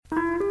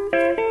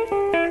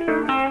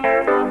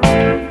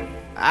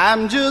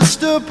I'm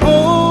just a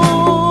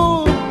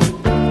poor,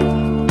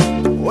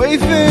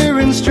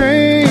 wayfaring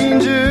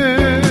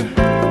stranger,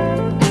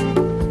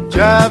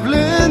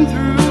 traveling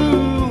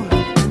through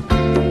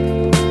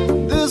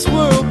this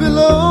world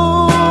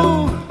below.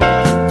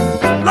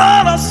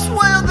 Lord, I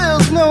swear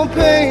there's no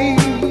pain,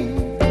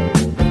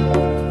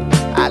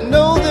 I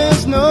know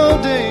there's no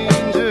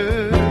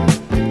danger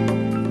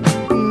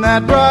in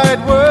that bright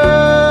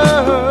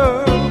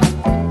world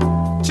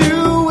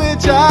to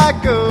which I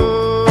go.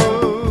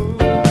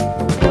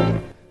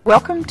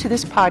 Welcome to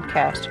this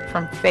podcast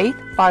from Faith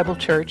Bible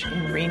Church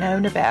in Reno,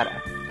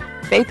 Nevada.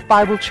 Faith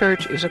Bible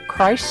Church is a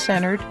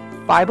Christ-centered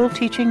Bible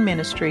teaching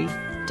ministry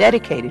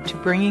dedicated to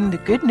bringing the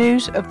good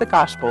news of the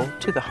gospel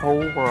to the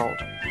whole world.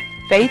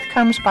 Faith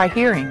comes by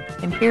hearing,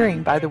 and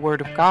hearing by the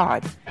Word of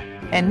God.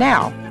 And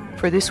now,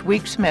 for this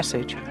week's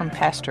message from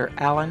Pastor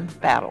Alan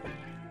Battle.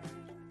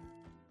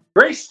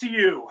 Grace to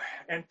you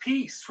and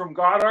peace from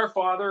God our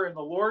Father and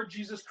the Lord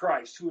Jesus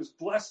Christ, who has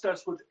blessed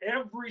us with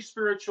every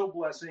spiritual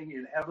blessing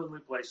in heavenly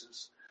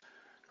places.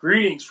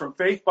 Greetings from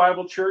Faith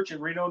Bible Church in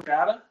Reno,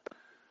 Nevada.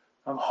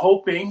 I'm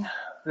hoping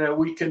that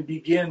we can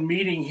begin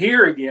meeting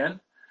here again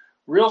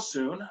real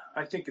soon.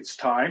 I think it's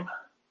time.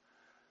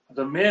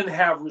 The men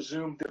have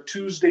resumed their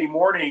Tuesday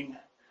morning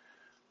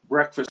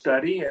breakfast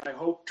study, and I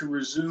hope to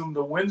resume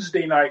the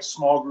Wednesday night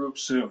small group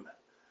soon.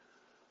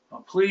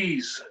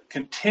 Please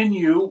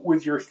continue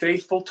with your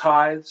faithful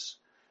tithes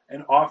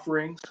and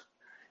offerings,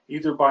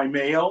 either by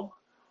mail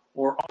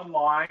or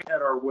online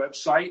at our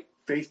website,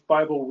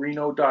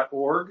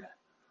 faithbiblereno.org,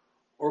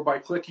 or by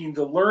clicking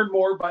the Learn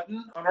More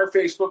button on our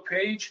Facebook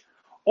page,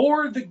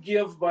 or the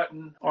Give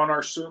button on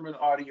our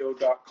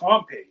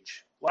sermonaudio.com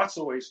page. Lots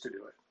of ways to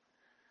do it.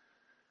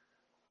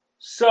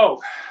 So,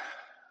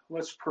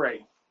 let's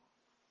pray.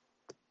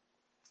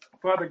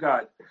 Father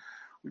God,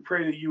 we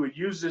pray that you would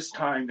use this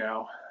time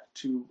now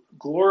to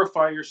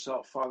glorify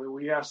yourself. Father,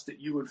 we ask that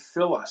you would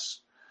fill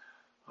us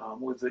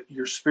with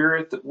your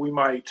spirit, that we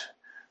might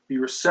be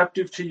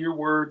receptive to your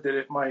word, that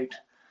it might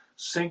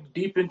sink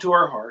deep into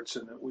our hearts,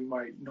 and that we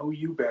might know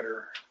you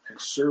better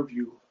and serve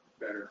you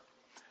better.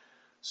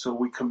 So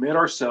we commit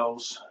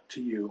ourselves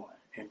to you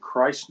in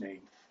Christ's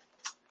name.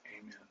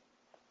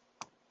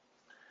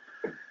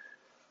 Amen.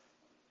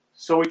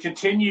 So we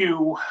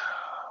continue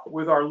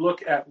with our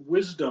look at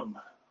wisdom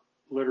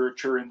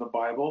literature in the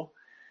Bible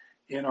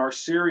in our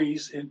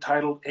series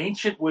entitled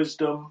Ancient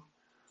Wisdom,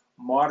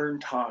 Modern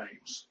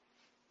Times.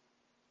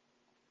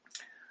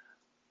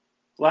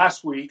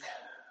 Last week,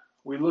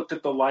 we looked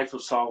at the life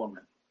of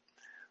Solomon,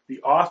 the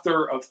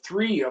author of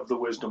 3 of the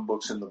wisdom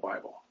books in the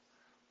Bible,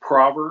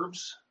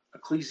 Proverbs,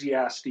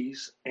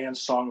 Ecclesiastes, and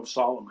Song of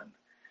Solomon.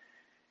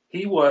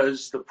 He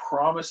was the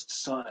promised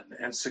son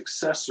and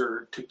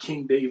successor to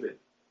King David.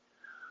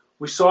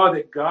 We saw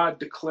that God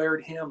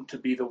declared him to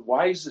be the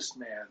wisest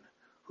man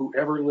who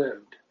ever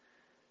lived,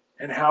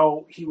 and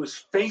how he was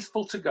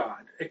faithful to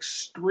God,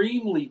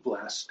 extremely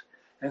blessed,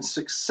 and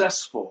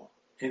successful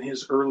in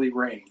his early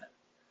reign.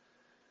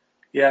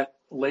 Yet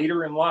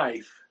later in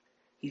life,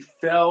 he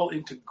fell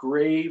into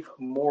grave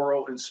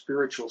moral and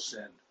spiritual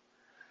sin.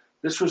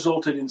 This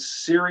resulted in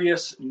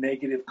serious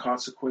negative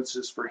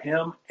consequences for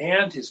him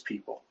and his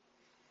people.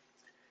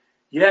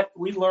 Yet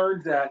we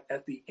learned that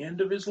at the end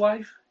of his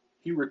life,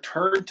 he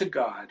returned to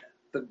God,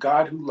 the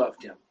God who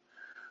loved him,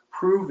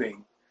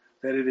 proving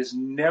that it is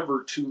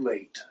never too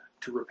late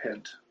to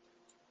repent.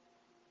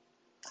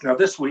 Now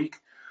this week,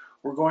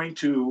 we're going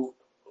to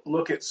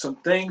look at some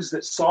things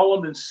that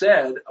Solomon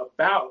said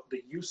about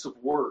the use of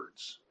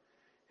words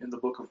in the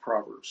book of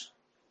Proverbs.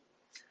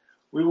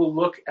 We will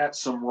look at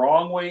some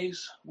wrong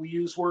ways we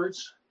use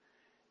words,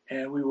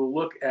 and we will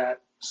look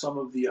at some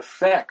of the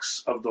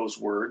effects of those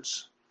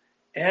words,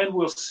 and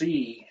we'll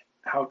see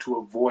how to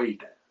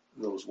avoid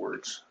those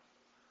words.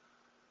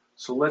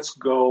 So let's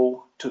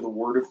go to the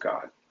Word of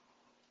God.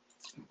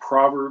 In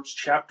Proverbs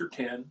chapter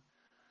 10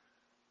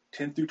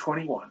 through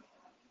 21.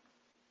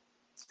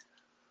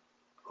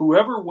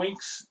 Whoever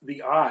winks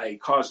the eye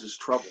causes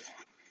trouble,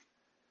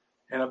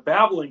 and a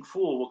babbling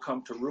fool will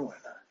come to ruin.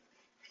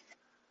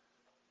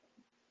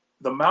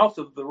 The mouth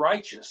of the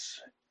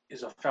righteous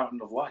is a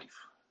fountain of life,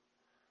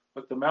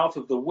 but the mouth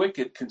of the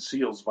wicked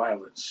conceals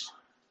violence.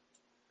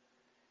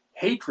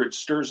 Hatred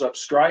stirs up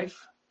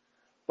strife,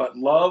 but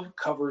love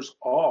covers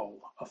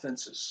all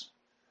offenses.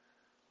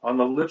 On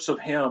the lips of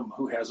him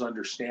who has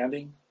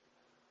understanding,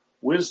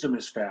 wisdom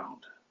is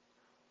found,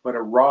 but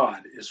a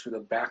rod is for the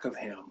back of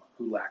him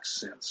who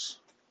lacks sense.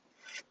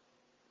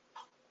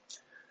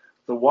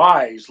 The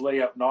wise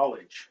lay up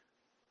knowledge,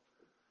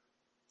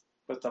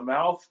 but the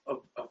mouth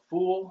of a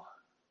fool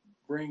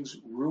brings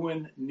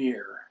ruin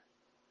near.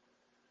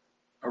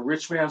 A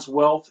rich man's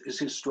wealth is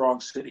his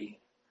strong city.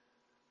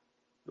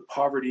 The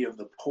poverty of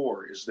the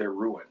poor is their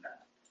ruin.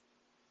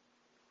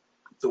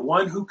 The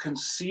one who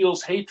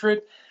conceals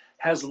hatred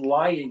has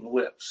lying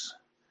lips,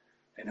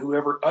 and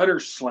whoever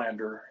utters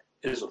slander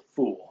is a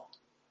fool.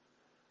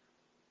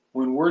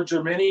 When words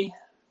are many,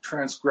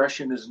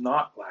 transgression is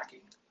not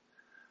lacking,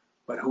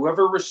 but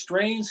whoever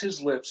restrains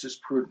his lips is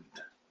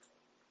prudent.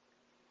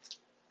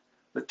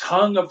 The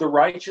tongue of the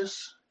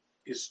righteous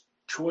is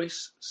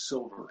choice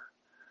silver.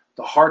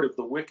 The heart of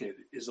the wicked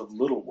is of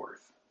little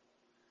worth.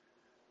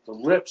 The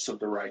lips of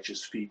the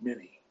righteous feed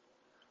many,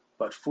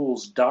 but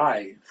fools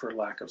die for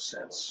lack of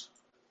sense.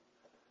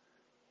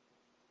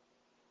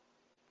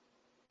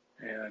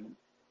 And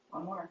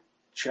one more.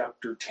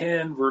 Chapter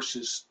 10,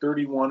 verses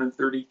 31 and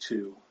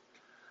 32.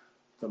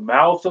 The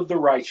mouth of the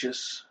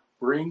righteous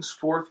brings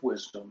forth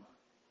wisdom,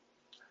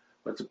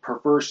 but the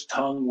perverse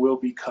tongue will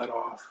be cut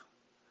off.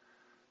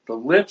 The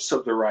lips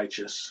of the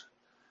righteous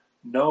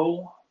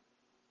know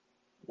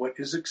what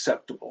is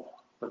acceptable,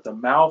 but the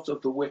mouth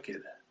of the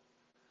wicked,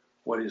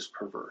 what is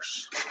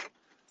perverse.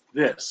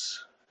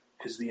 This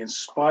is the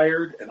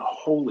inspired and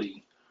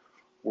holy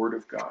Word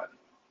of God.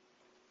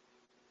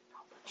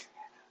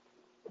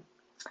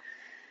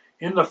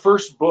 In the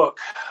first book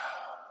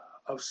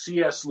of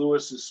C.S.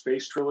 Lewis's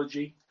space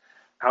trilogy,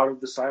 Out of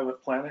the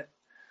Silent Planet,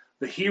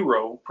 the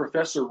hero,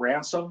 Professor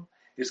Ransom,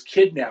 is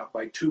kidnapped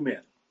by two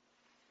men.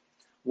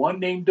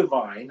 One named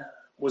Divine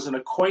was an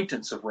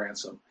acquaintance of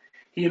Ransom.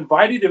 He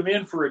invited him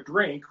in for a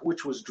drink,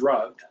 which was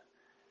drugged,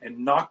 and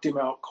knocked him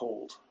out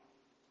cold.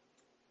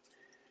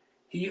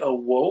 He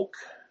awoke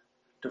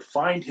to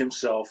find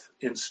himself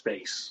in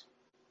space,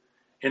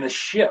 in a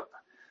ship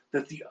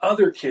that the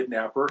other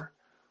kidnapper,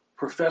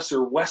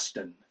 Professor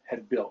Weston,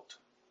 had built.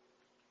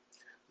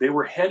 They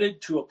were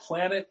headed to a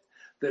planet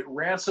that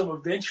Ransom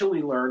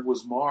eventually learned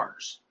was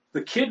Mars.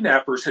 The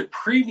kidnappers had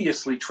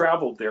previously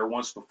traveled there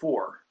once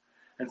before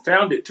and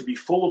found it to be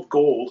full of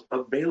gold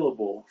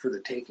available for the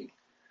taking.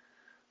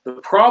 The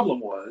problem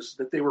was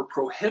that they were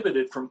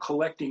prohibited from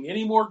collecting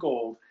any more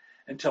gold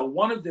until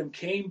one of them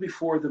came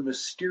before the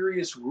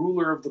mysterious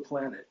ruler of the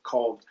planet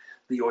called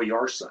the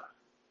Oyarsa,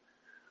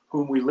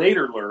 whom we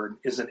later learn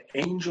is an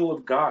angel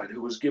of God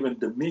who was given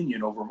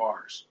dominion over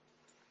Mars.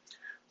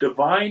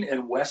 Divine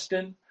and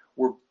Weston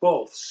were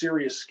both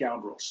serious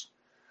scoundrels.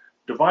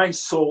 Divine's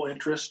sole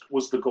interest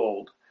was the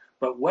gold,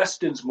 but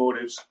Weston's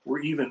motives were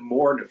even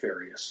more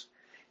nefarious.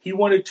 He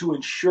wanted to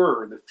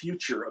ensure the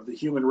future of the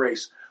human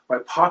race by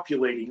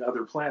populating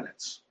other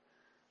planets.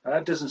 Now,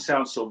 that doesn't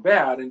sound so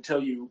bad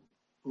until you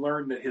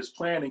learn that his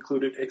plan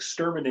included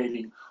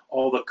exterminating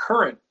all the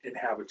current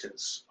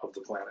inhabitants of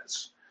the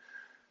planets.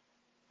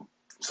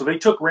 So they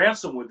took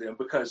ransom with them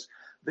because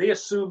they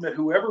assumed that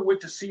whoever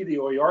went to see the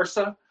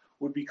Oyarsa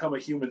would become a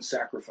human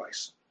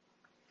sacrifice.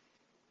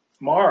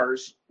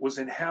 Mars was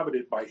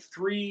inhabited by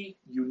three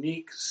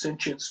unique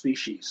sentient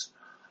species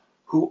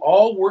who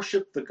all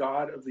worshiped the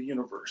God of the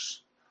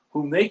universe,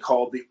 whom they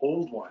called the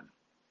Old One.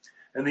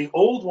 And the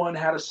Old One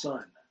had a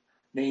son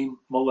named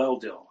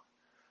Maleldil,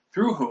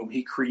 through whom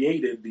he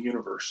created the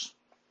universe.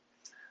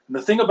 And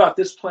the thing about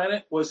this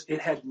planet was it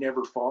had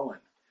never fallen.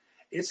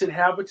 Its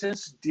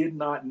inhabitants did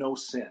not know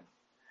sin.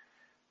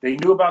 They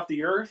knew about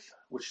the earth,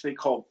 which they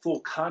called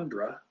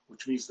Fulcandra,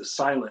 which means the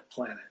silent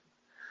planet,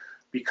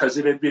 because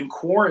it had been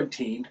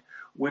quarantined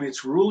when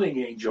its ruling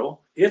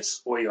angel,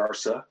 its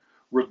Oyarsa,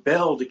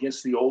 rebelled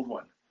against the Old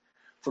One.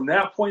 From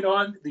that point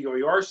on, the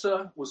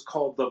Oyarsa was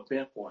called the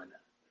Bent One.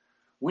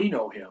 We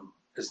know him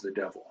as the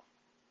devil.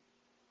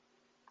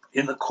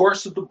 In the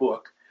course of the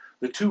book,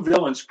 the two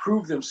villains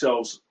prove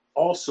themselves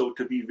also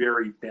to be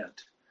very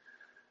bent,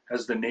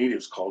 as the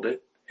natives called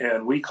it,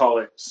 and we call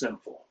it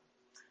sinful.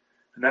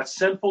 And that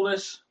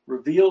sinfulness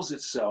reveals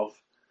itself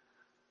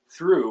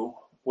through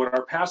what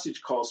our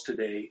passage calls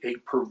today a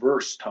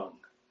perverse tongue,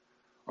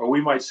 or we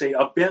might say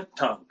a bent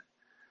tongue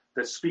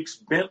that speaks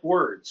bent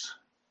words.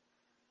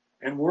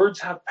 And words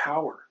have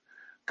power.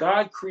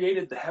 God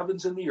created the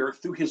heavens and the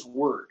earth through his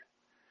word.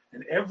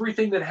 And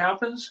everything that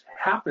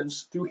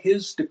happens through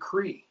his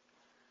decree.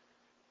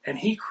 And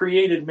he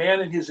created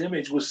man in his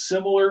image with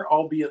similar,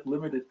 albeit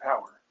limited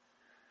power.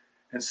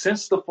 And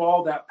since the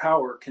fall, that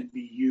power can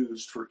be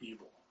used for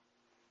evil.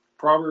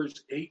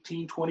 Proverbs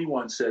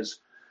 18:21 says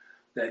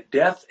that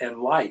death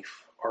and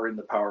life are in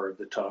the power of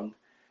the tongue,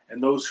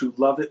 and those who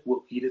love it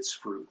will eat its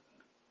fruit.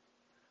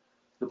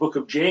 The book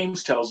of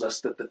James tells us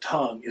that the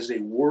tongue is a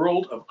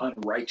world of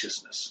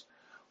unrighteousness,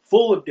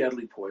 full of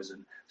deadly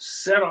poison,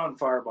 set on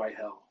fire by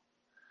hell.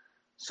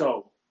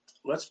 So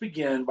let's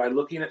begin by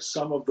looking at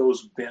some of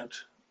those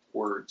bent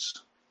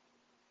words.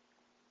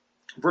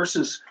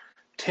 Verses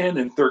 10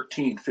 and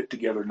 13 fit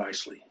together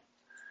nicely.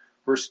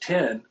 Verse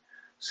 10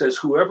 says,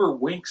 "Whoever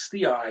winks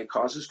the eye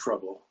causes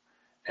trouble,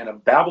 and a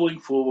babbling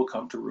fool will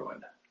come to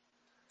ruin."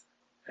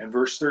 And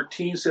verse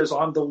 13 says,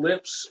 "On the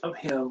lips of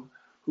him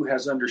who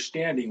has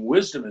understanding,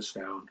 wisdom is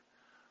found,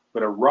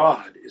 but a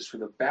rod is for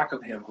the back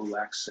of him who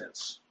lacks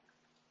sense."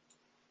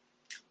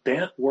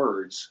 Bent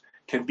words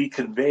can be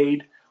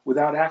conveyed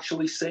without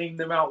actually saying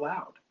them out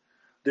loud.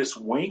 This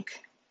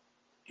wink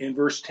in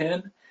verse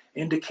 10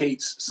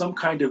 indicates some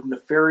kind of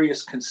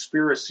nefarious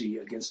conspiracy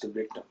against a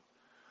victim.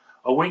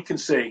 A wink can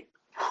say,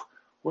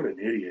 "What an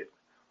idiot,"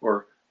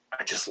 or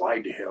 "I just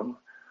lied to him,"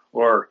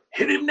 or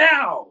 "Hit him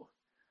now."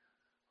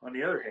 On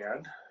the other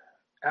hand,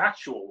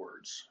 actual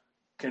words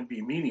can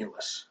be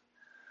meaningless.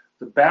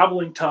 The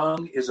babbling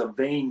tongue is a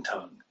vain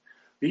tongue.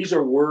 These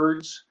are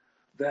words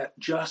that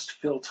just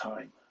fill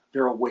time.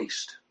 They're a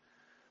waste.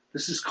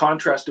 This is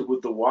contrasted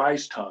with the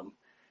wise tongue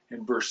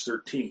in verse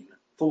 13,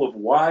 full of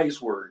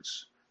wise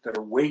words that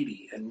are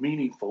weighty and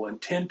meaningful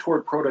and tend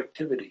toward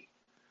productivity.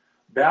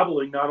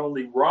 Babbling not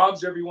only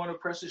robs everyone of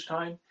precious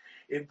time,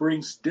 it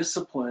brings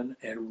discipline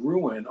and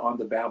ruin on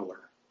the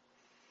babbler.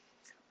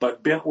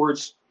 But bent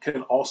words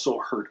can also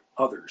hurt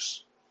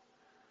others.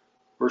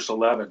 Verse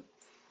 11,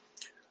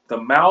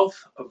 the mouth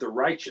of the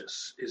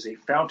righteous is a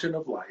fountain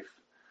of life,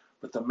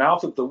 but the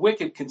mouth of the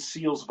wicked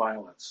conceals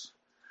violence.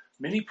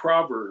 Many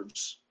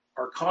proverbs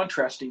are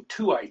contrasting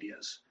two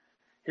ideas.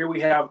 Here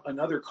we have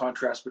another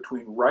contrast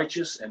between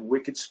righteous and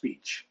wicked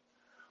speech.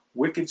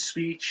 Wicked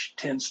speech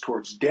tends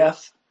towards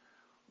death,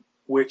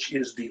 which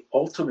is the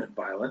ultimate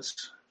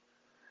violence.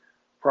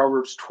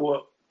 Proverbs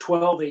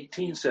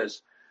 12:18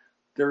 says,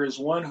 there is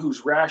one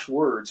whose rash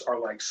words are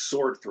like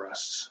sword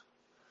thrusts.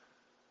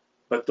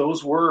 But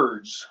those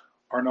words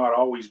are not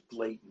always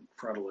blatant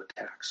frontal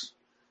attacks.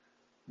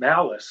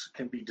 Malice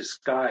can be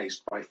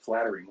disguised by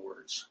flattering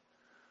words.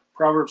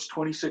 Proverbs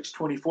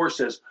 26:24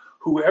 says,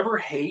 whoever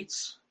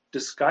hates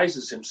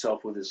disguises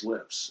himself with his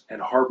lips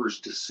and harbors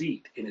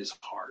deceit in his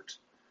heart.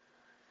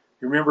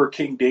 You remember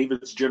King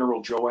David's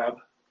general Joab?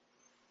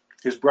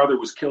 His brother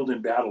was killed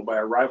in battle by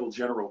a rival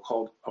general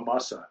called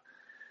Amasa,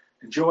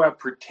 and Joab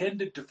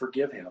pretended to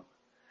forgive him.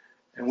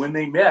 And when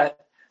they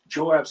met,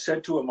 Joab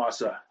said to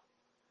Amasa,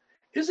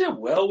 is it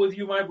well with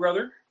you, my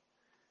brother?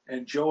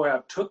 And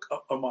Joab took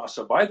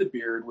Amasa by the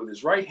beard with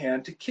his right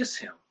hand to kiss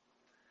him.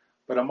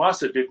 But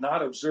Amasa did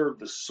not observe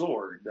the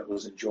sword that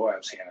was in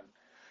Joab's hand.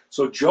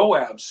 So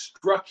Joab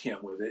struck him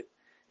with it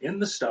in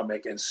the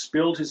stomach and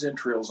spilled his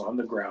entrails on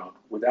the ground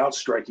without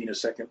striking a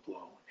second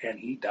blow, and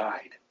he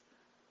died.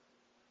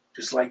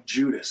 Just like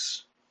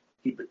Judas,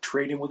 he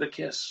betrayed him with a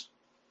kiss.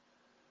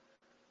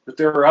 But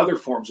there are other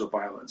forms of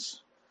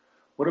violence.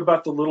 What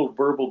about the little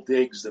verbal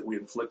digs that we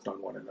inflict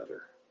on one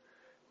another?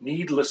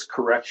 Needless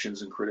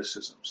corrections and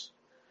criticisms.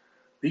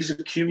 These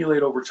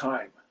accumulate over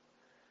time,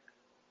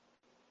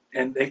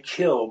 and they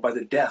kill by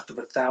the death of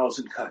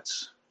 1,000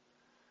 cuts.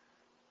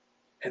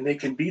 And they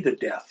can be the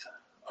death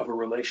of a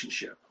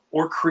relationship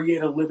or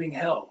create a living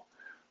hell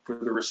for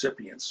the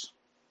recipients.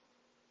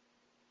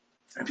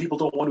 And people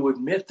don't want to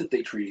admit that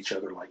they treat each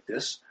other like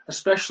this,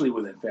 especially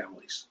within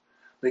families.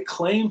 They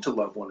claim to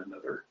love one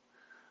another,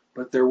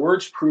 but their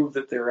words prove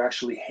that they're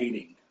actually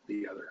hating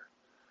the other.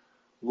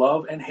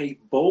 Love and hate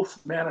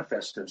both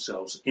manifest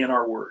themselves in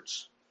our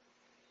words.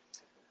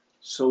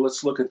 So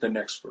let's look at the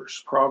next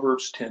verse,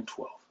 Proverbs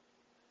 10:12.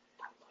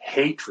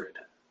 Hatred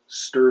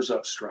stirs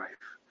up strife,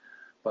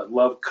 but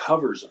love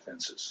covers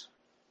offenses.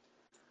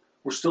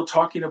 We're still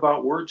talking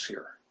about words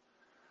here.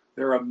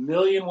 There are a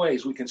million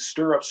ways we can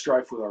stir up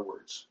strife with our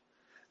words.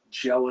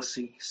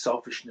 Jealousy,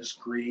 selfishness,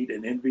 greed,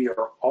 and envy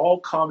are all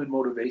common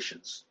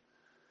motivations.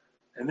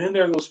 And then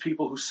there are those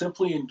people who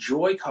simply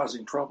enjoy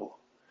causing trouble.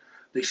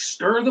 They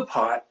stir the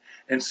pot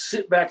and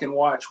sit back and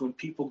watch when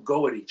people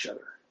go at each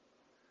other.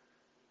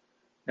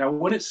 Now,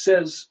 when it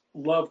says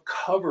love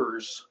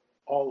covers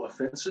all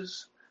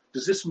offenses,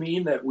 does this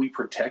mean that we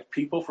protect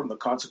people from the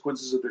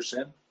consequences of their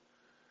sin?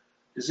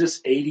 Is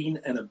this aiding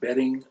and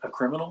abetting a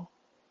criminal?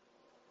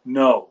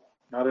 No,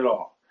 not at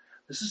all.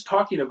 This is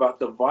talking about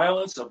the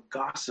violence of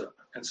gossip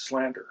and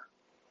slander.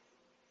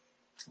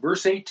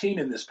 Verse 18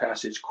 in this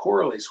passage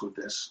correlates with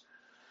this.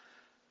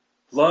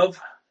 Love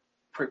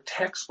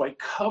protects by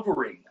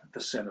covering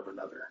the sin of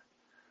another,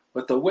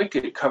 but the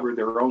wicked cover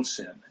their own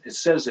sin. It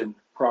says in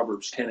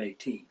Proverbs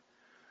 10:18,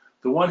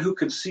 the one who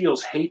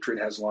conceals hatred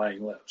has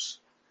lying lips,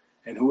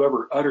 and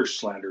whoever utters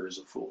slander is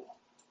a fool.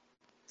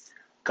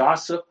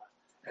 Gossip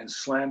and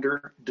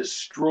slander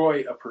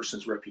destroy a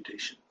person's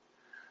reputation.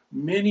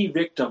 Many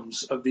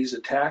victims of these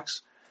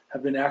attacks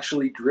have been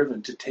actually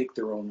driven to take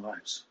their own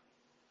lives.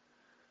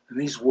 And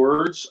these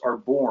words are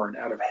born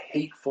out of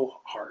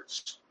hateful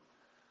hearts.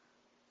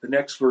 The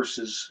next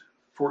verses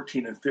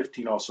 14 and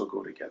 15 also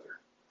go together.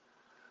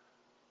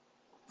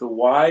 The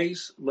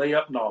wise lay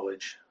up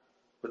knowledge,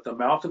 but the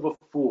mouth of a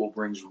fool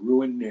brings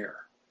ruin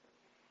near.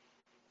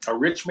 A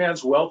rich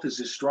man's wealth is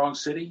his strong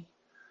city.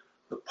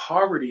 The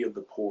poverty of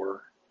the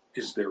poor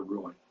is their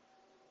ruin.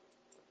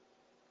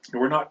 And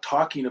we're not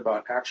talking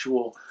about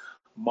actual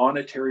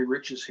monetary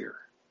riches here.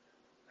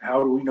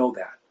 How do we know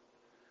that?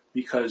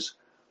 Because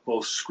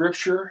both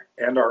Scripture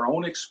and our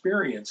own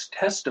experience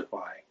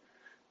testify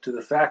to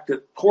the fact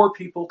that poor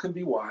people can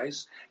be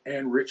wise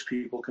and rich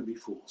people can be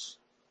fools.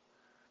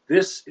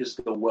 This is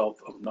the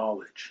wealth of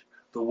knowledge,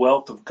 the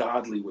wealth of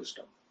godly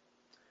wisdom.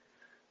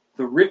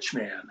 The rich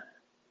man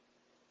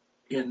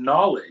in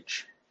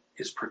knowledge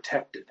is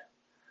protected,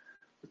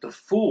 but the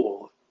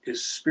fool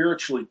is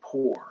spiritually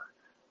poor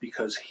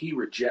because he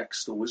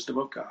rejects the wisdom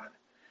of God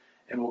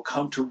and will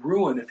come to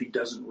ruin if he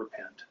doesn't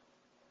repent.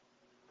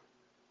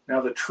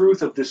 Now, the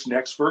truth of this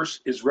next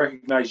verse is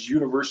recognized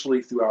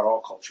universally throughout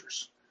all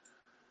cultures.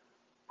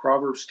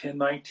 Proverbs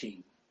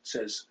 10:19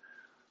 says,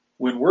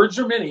 when words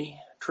are many,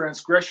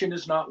 transgression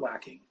is not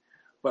lacking,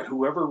 but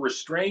whoever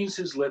restrains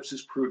his lips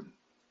is prudent.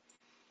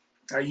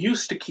 I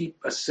used to keep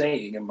a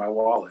saying in my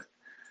wallet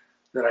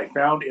that I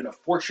found in a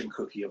fortune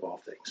cookie of all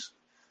things.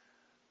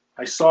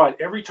 I saw it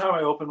every time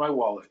I opened my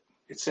wallet.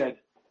 It said,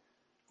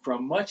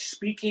 "From much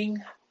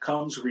speaking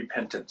comes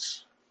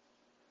repentance."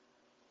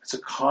 It's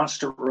a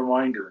constant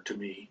reminder to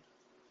me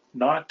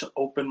not to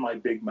open my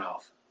big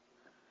mouth.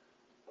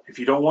 If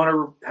you don't want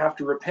to have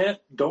to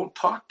repent, don't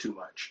talk too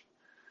much.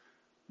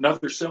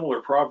 Another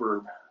similar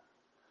proverb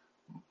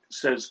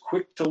says,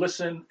 "Quick to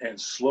listen and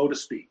slow to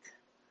speak."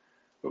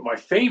 But my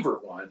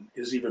favorite one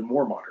is even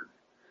more modern.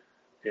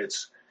 It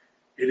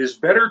is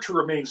better to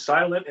remain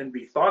silent and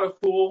be thought a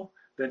fool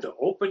than to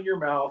open your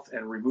mouth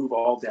and remove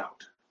all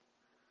doubt.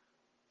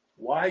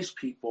 Wise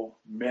people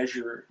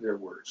measure their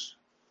words.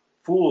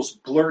 Fools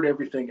blurt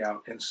everything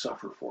out and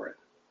suffer for it.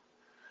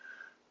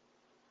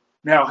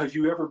 Now, have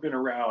you ever been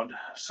around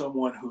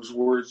someone whose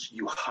words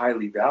you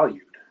highly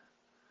valued?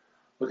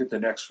 Look at the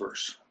next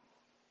verse.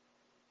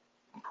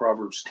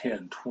 Proverbs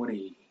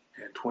 10:20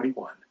 and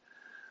 21.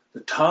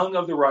 The tongue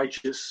of the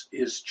righteous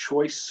is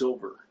choice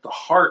silver. The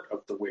heart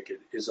of the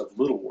wicked is of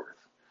little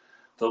worth.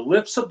 The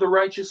lips of the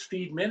righteous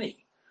feed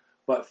many,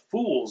 but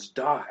fools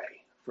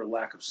die for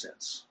lack of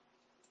sense.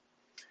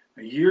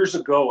 Now, years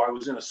ago, I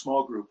was in a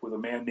small group with a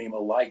man named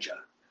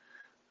Elijah,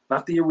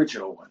 not the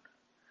original one.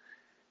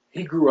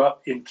 He grew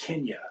up in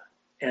Kenya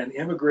and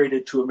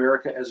immigrated to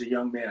America as a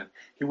young man.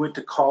 He went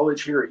to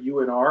college here at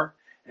UNR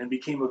and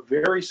became a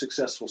very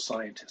successful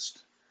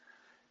scientist.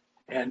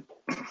 And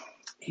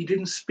he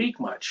didn't speak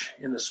much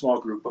in the small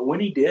group, but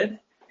when he did,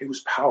 it was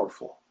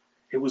powerful.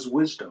 It was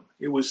wisdom.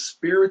 It was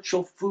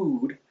spiritual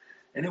food,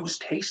 and it was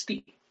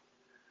tasty.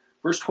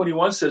 Verse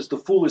 21 says, "The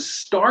fool is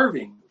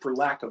starving for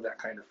lack of that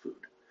kind of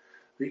food."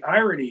 The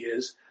irony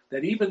is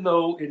that even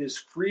though it is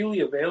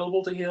freely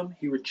available to him,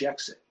 he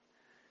rejects it.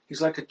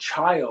 He's like a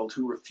child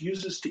who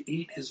refuses to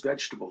eat his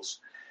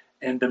vegetables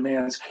and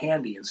demands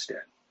candy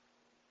instead.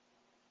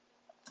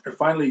 And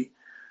finally,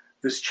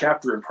 this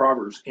chapter in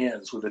Proverbs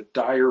ends with a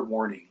dire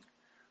warning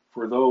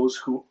for those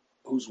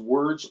whose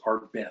words are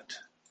bent.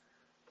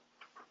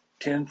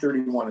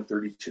 10:31 and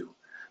 32.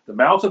 The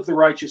mouth of the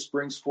righteous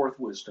brings forth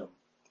wisdom,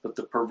 but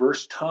the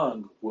perverse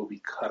tongue will be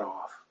cut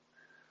off.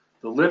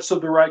 The lips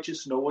of the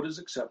righteous know what is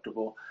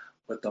acceptable,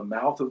 but the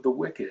mouth of the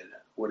wicked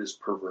what is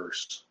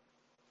perverse.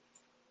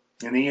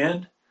 In the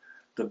end,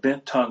 the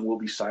bent tongue will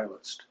be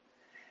silenced.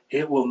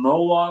 It will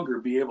no longer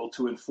be able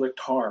to inflict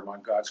harm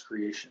on God's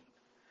creation.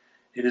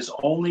 It is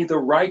only the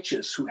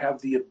righteous who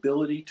have the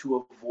ability to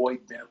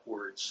avoid bent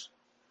words.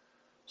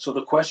 So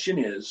the question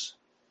is,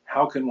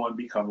 how can one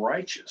become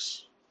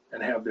righteous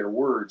and have their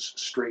words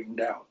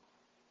straightened out?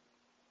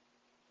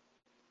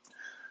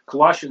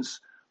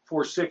 Colossians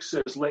 4:6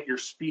 says, "Let your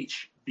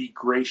speech be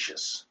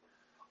gracious.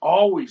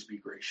 Always be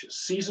gracious,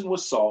 seasoned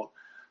with salt,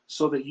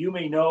 so that you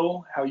may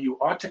know how you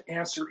ought to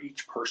answer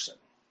each person."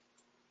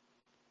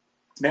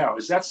 Now,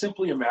 is that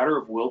simply a matter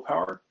of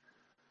willpower?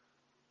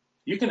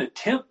 You can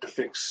attempt to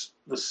fix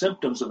the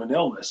symptoms of an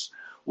illness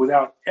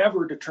without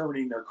ever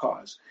determining their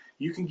cause.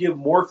 You can give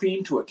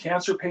morphine to a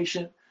cancer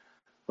patient,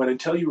 but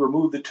until you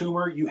remove the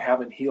tumor, you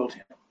haven't healed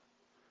him.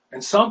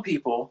 And some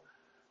people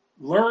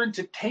learn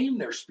to tame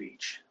their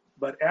speech,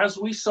 but as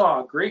we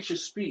saw,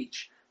 gracious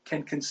speech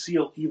can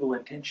conceal evil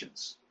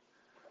intentions.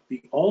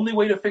 The only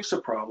way to fix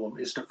a problem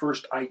is to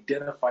first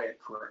identify it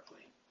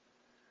correctly.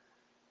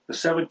 The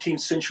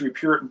 17th century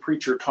Puritan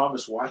preacher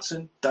Thomas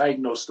Watson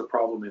diagnosed the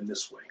problem in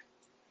this way.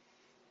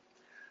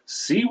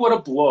 "See what a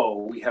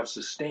blow we have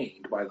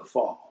sustained by the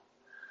fall.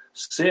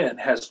 Sin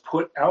has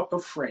put out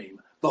of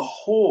frame the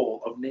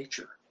whole of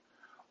nature.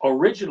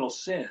 Original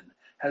sin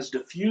has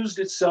diffused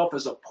itself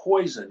as a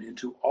poison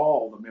into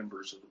all the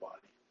members of the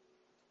body."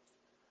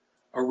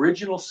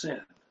 Original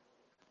sin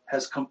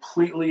has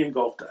completely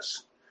engulfed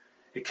us.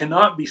 It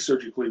cannot be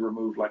surgically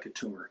removed like a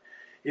tumor.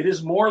 It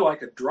is more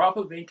like a drop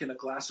of ink in a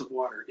glass of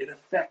water. It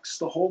affects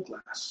the whole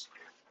glass.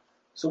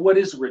 So what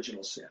is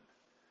original sin?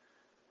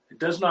 It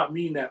does not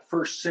mean that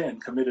first sin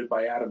committed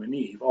by Adam and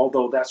Eve,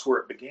 although that's where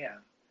it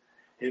began.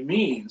 It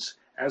means,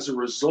 as a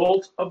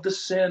result of the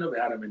sin of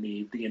Adam and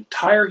Eve, the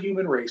entire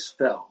human race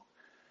fell,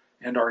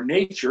 and our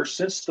nature,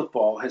 since the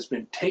fall, has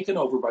been taken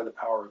over by the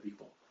power of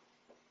evil.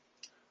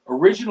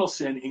 Original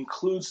sin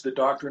includes the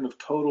doctrine of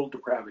total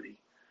depravity.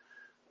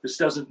 This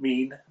doesn't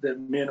mean that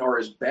men are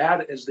as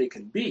bad as they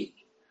can be.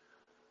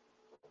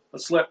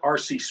 Let's let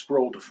R.C.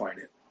 Sproul define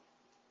it.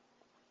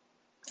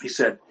 He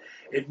said,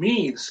 "It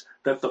means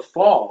that the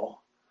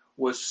fall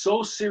was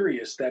so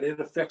serious that it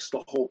affects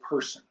the whole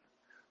person.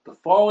 The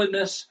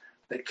fallenness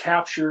that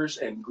captures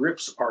and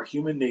grips our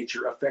human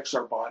nature affects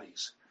our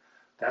bodies.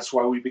 That's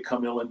why we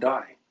become ill and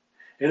die.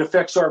 It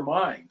affects our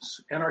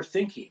minds and our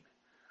thinking.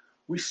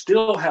 We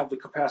still have the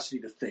capacity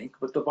to think,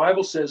 but the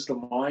Bible says the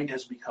mind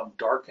has become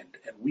darkened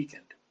and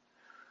weakened.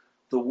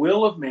 The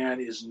will of man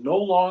is no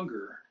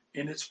longer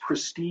in its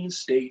pristine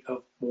state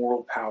of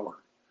moral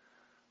power.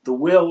 The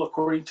will,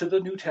 according to the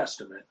New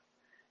Testament,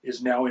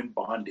 is now in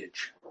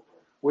bondage.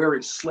 We're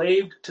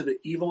enslaved to the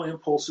evil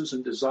impulses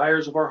and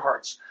desires of our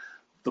hearts.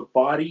 The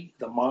body,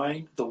 the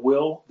mind, the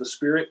will, the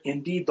spirit,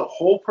 indeed the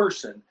whole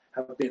person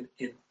have been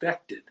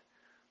infected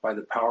by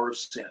the power of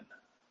sin."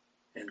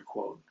 end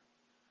quote.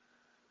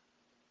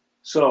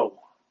 So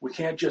we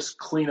can't just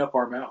clean up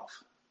our mouth.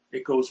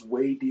 It goes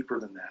way deeper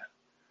than that.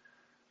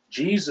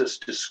 Jesus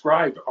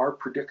described our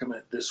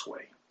predicament this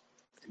way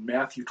in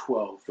Matthew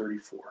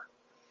 12:34.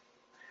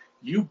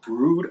 You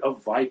brood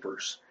of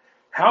vipers,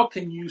 how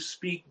can you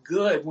speak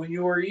good when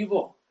you are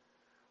evil?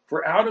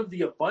 For out of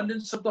the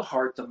abundance of the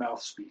heart the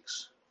mouth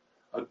speaks.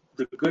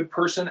 The good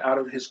person out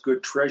of his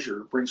good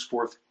treasure brings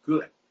forth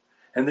good,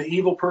 and the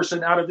evil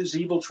person out of his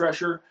evil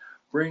treasure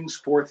brings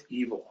forth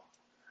evil.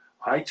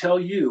 I tell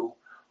you,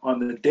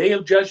 on the day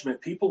of judgment,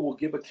 people will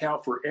give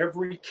account for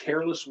every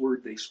careless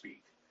word they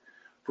speak.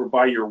 For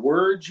by your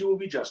words you will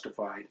be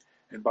justified,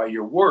 and by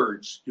your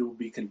words you will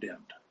be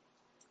condemned.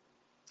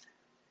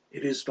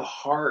 It is the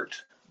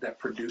heart that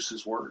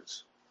produces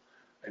words.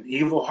 An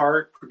evil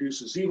heart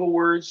produces evil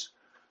words.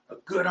 A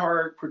good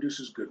heart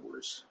produces good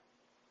words.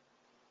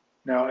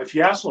 Now, if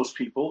you ask most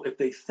people if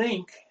they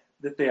think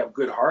that they have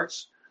good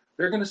hearts,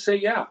 they're going to say,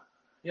 yeah,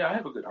 I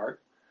have a good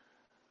heart.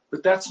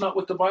 But that's not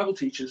what the Bible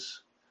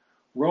teaches.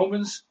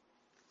 Romans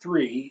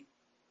 3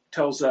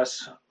 tells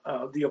us,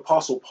 the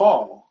Apostle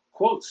Paul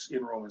quotes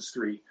in Romans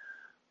 3,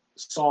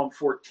 Psalm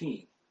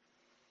 14,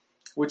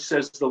 which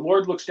says, the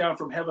Lord looks down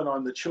from heaven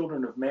on the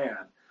children of man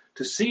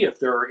to see if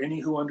there are any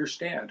who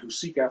understand, who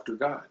seek after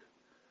God.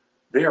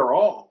 They are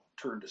all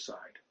turned aside.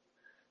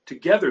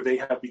 Together they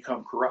have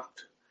become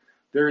corrupt.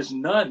 There is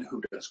none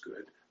who does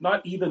good,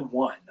 not even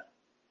one.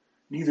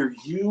 Neither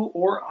you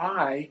or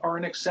I are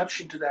an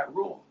exception to that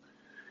rule.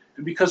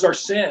 And because our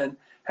sin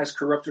has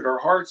corrupted our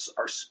hearts,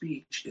 our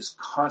speech is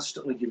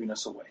constantly giving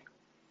us away.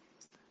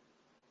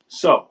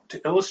 So,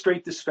 to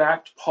illustrate this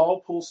fact, Paul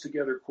pulls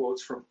together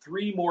quotes from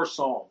 3 more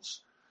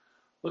Psalms.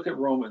 Look at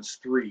Romans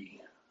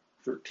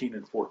 3:13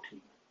 and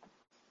 14.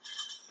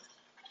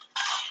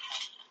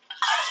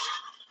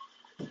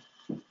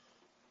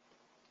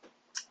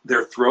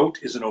 Their throat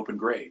is an open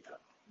grave.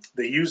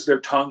 They use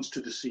their tongues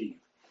to deceive.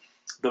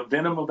 The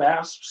venom of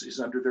asps is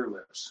under their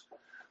lips.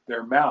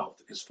 Their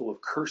mouth is full of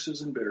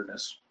curses and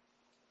bitterness.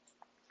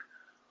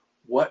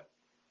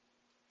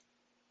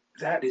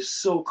 That is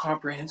so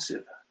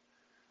comprehensive.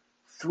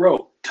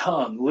 Throat,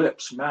 tongue,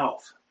 lips,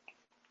 mouth.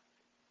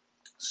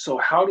 So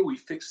how do we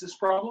fix this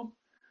problem?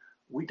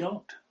 We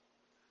don't.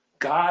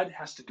 God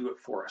has to do it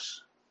for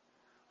us.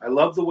 I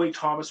love the way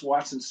Thomas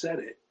Watson said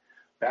it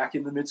back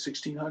in the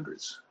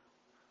mid-1600s.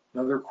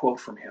 Another quote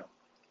from him.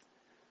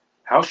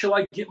 How shall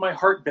I get my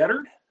heart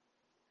bettered?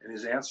 And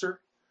his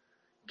answer,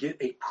 get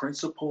a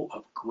principle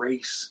of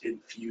grace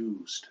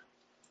infused.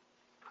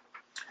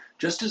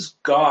 Just as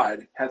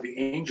God had the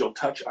angel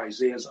touch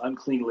Isaiah's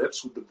unclean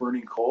lips with the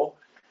burning coal,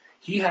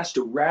 he has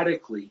to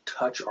radically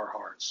touch our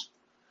hearts.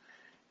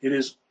 It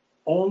is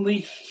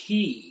only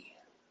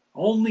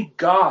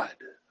God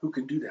who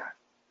can do that.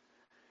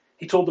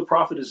 He told the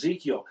prophet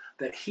Ezekiel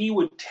that he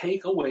would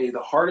take away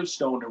the heart of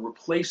stone and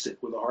replace it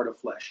with a heart of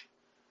flesh.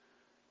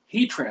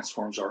 He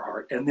transforms our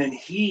heart, and then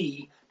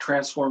he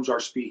transforms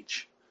our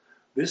speech.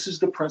 This is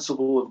the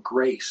principle of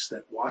grace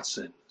that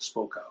Watson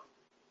spoke of.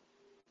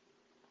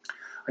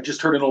 I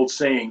just heard an old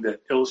saying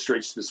that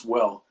illustrates this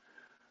well.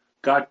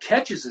 God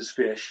catches his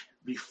fish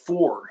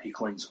before he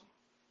cleans them.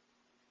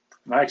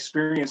 And I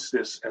experienced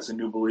this as a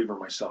new believer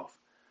myself.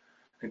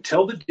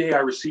 Until the day I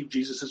received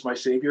Jesus as my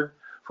Savior,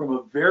 from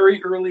a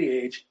very early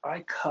age,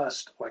 I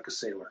cussed like a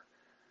sailor.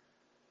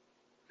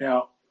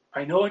 Now,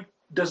 I know it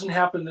doesn't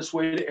happen this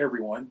way to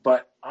everyone,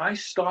 but I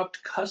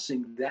stopped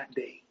cussing that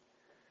day.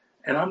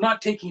 And I'm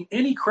not taking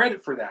any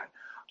credit for that.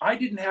 I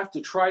didn't have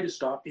to try to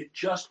stop. It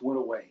just went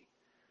away.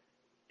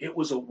 It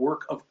was a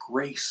work of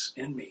grace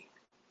in me.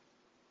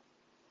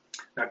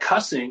 Now,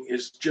 cussing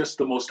is just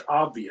the most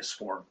obvious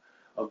form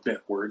of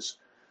bent words,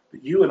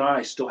 but you and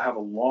I still have a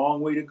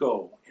long way to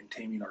go in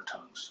taming our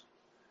tongues.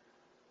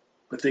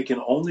 But they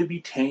can only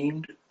be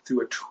tamed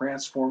through a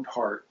transformed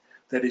heart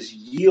that is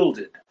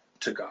yielded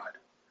to God.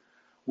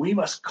 We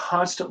must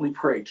constantly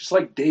pray, just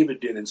like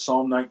David did in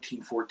Psalm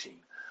 19:14.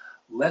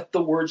 Let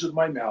the words of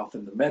my mouth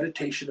and the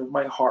meditation of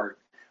my heart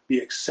be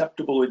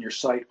acceptable in your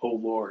sight, O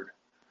Lord,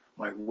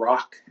 my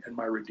rock and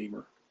my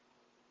redeemer.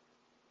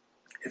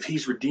 If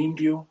he's redeemed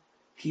you,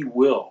 he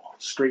will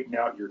straighten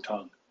out your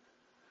tongue.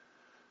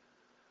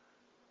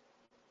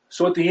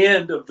 So at the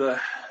end of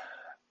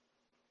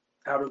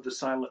Out of the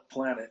Silent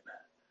Planet,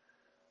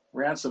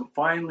 Ransom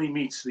finally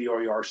meets the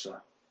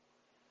Oyarsa.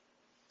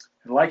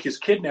 And like his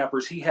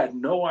kidnappers, he had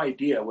no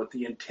idea what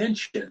the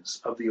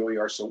intentions of the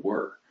Oyarsa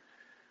were.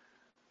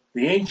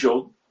 The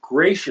angel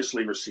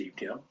graciously received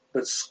him,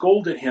 but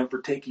scolded him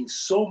for taking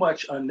so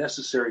much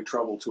unnecessary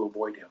trouble to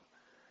avoid him.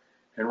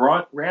 And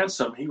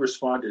Ransom, he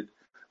responded,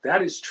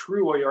 that is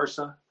true,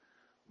 Oyarsa.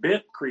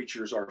 Bent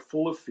creatures are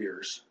full of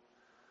fears,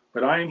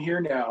 but I am here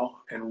now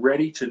and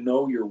ready to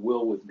know your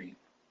will with me.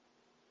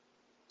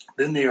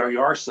 Then the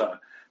Oyarsa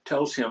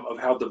tells him of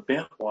how the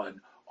bent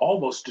one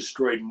almost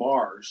destroyed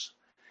Mars.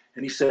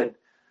 And he said,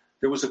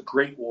 there was a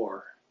great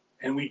war,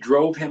 and we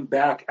drove him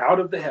back out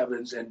of the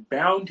heavens and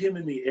bound him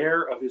in the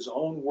air of his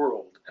own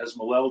world, as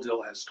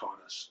Maleldil has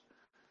taught us.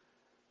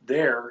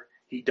 There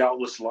he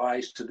doubtless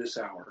lies to this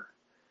hour,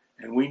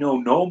 and we know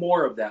no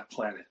more of that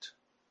planet.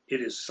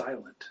 It is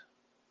silent.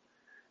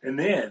 And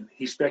then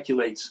he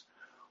speculates,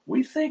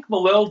 we think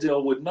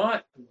Maleldil would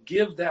not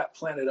give that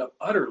planet up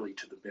utterly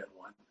to the Bent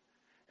One.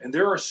 And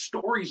there are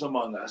stories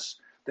among us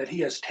that he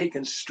has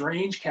taken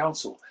strange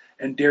counsel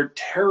and dared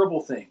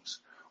terrible things,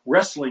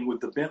 wrestling with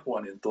the Bent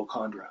One in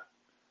Thulkandra.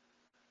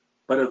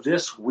 But of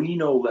this we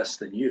know less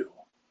than you.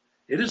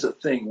 It is a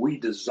thing we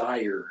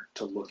desire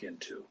to look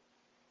into.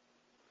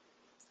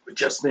 But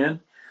just then,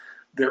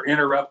 they're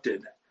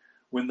interrupted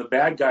when the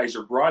bad guys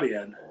are brought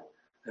in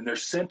and they're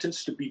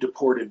sentenced to be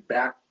deported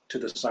back to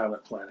the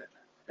Silent Planet.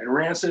 And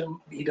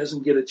Ransom, he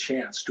doesn't get a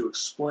chance to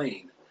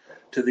explain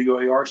to the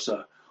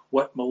Oyarsa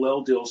what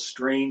Maleldil's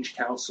strange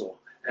counsel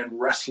and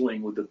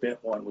wrestling with the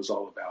Bent One was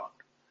all about.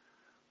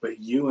 But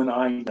you and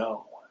I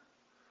know.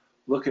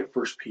 Look at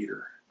 1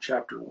 Peter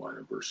chapter 1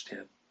 and verse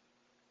 10.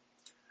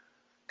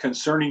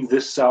 Concerning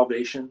this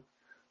salvation,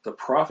 the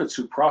prophets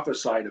who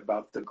prophesied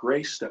about the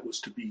grace that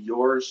was to be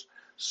yours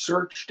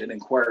searched and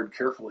inquired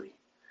carefully,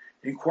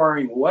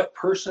 inquiring what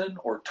person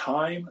or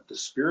time the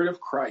Spirit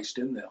of Christ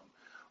in them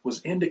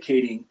was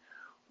indicating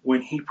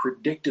when he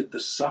predicted the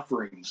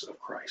sufferings of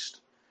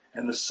Christ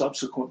and the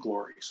subsequent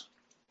glories.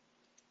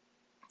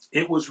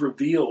 It was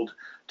revealed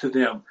to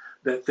them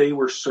that they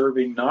were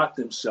serving not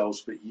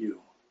themselves but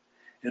you,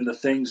 in the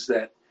things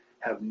that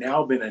have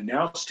now been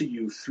announced to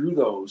you through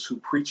those who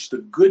preach the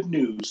good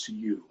news to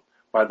you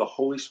by the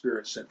Holy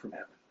Spirit sent from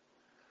heaven,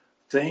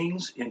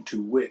 things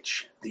into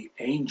which the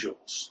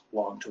angels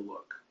long to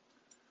look,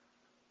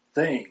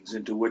 things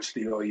into which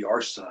the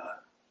Oyarsa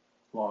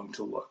long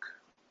to look.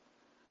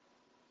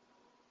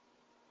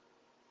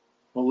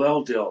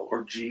 Maleldil,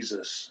 or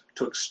Jesus,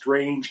 took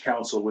strange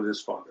counsel with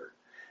his father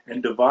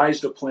and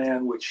devised a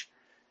plan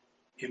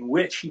in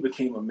which he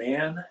became a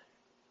man,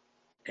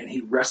 and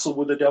he wrestled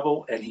with the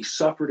devil, and he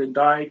suffered and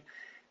died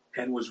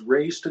and was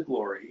raised to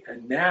glory.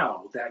 And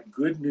now that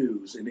good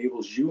news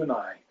enables you and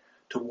I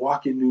to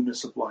walk in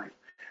newness of life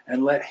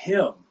and let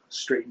him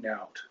straighten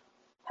out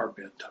our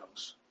bent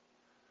tongues.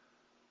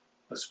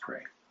 Let's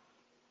pray.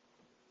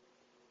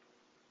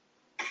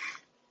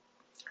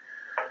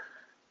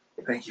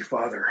 Thank you,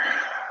 Father.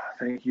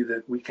 Thank you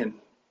that we can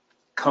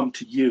come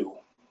to you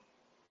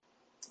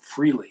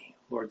freely,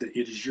 Lord, that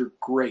it is your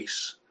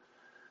grace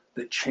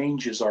that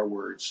changes our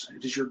words.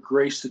 It is your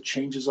grace that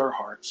changes our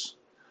hearts.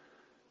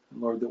 And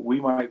Lord, that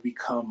we might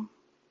become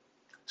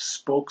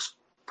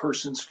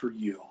spokespersons for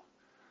you,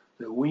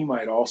 that we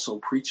might also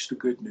preach the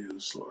good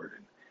news, Lord,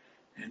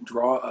 and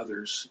draw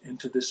others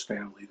into this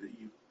family that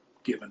you've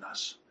given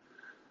us.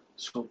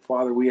 So,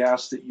 Father, we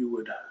ask that you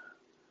would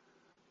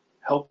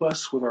help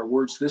us with our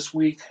words this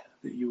week,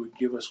 that you would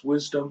give us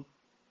wisdom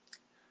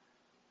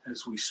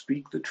as we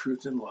speak the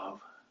truth in love.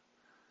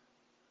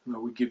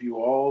 Lord, we give you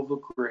all the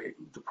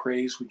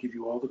praise, we give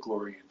you all the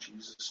glory in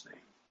Jesus'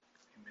 name.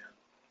 Amen.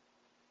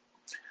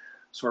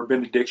 So our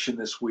benediction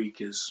this week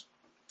is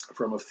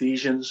from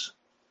Ephesians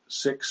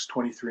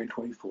 6:23 and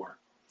 24.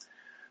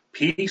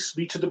 Peace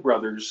be to the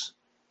brothers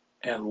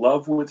and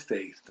love with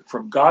faith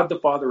from God the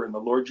Father and the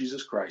Lord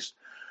Jesus Christ.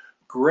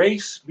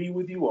 Grace be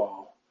with you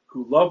all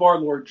who love our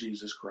Lord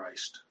Jesus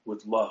Christ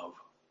with love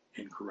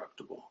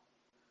incorruptible.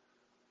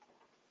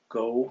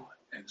 Go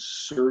and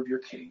serve your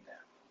King.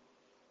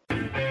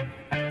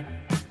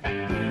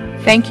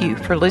 Thank you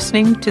for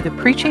listening to the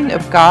preaching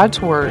of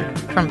God's Word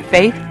from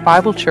Faith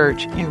Bible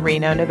Church in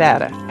Reno,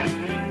 Nevada.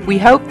 We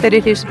hope that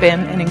it has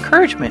been an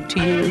encouragement to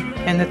you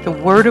and that the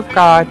Word of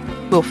God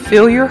will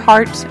fill your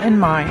hearts and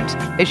minds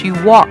as you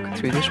walk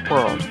through this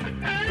world.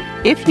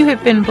 If you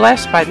have been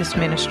blessed by this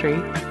ministry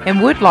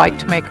and would like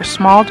to make a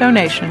small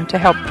donation to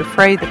help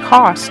defray the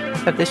cost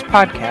of this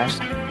podcast,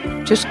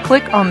 just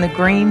click on the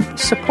green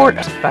Support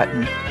Us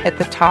button at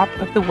the top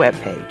of the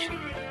webpage.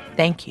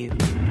 Thank you.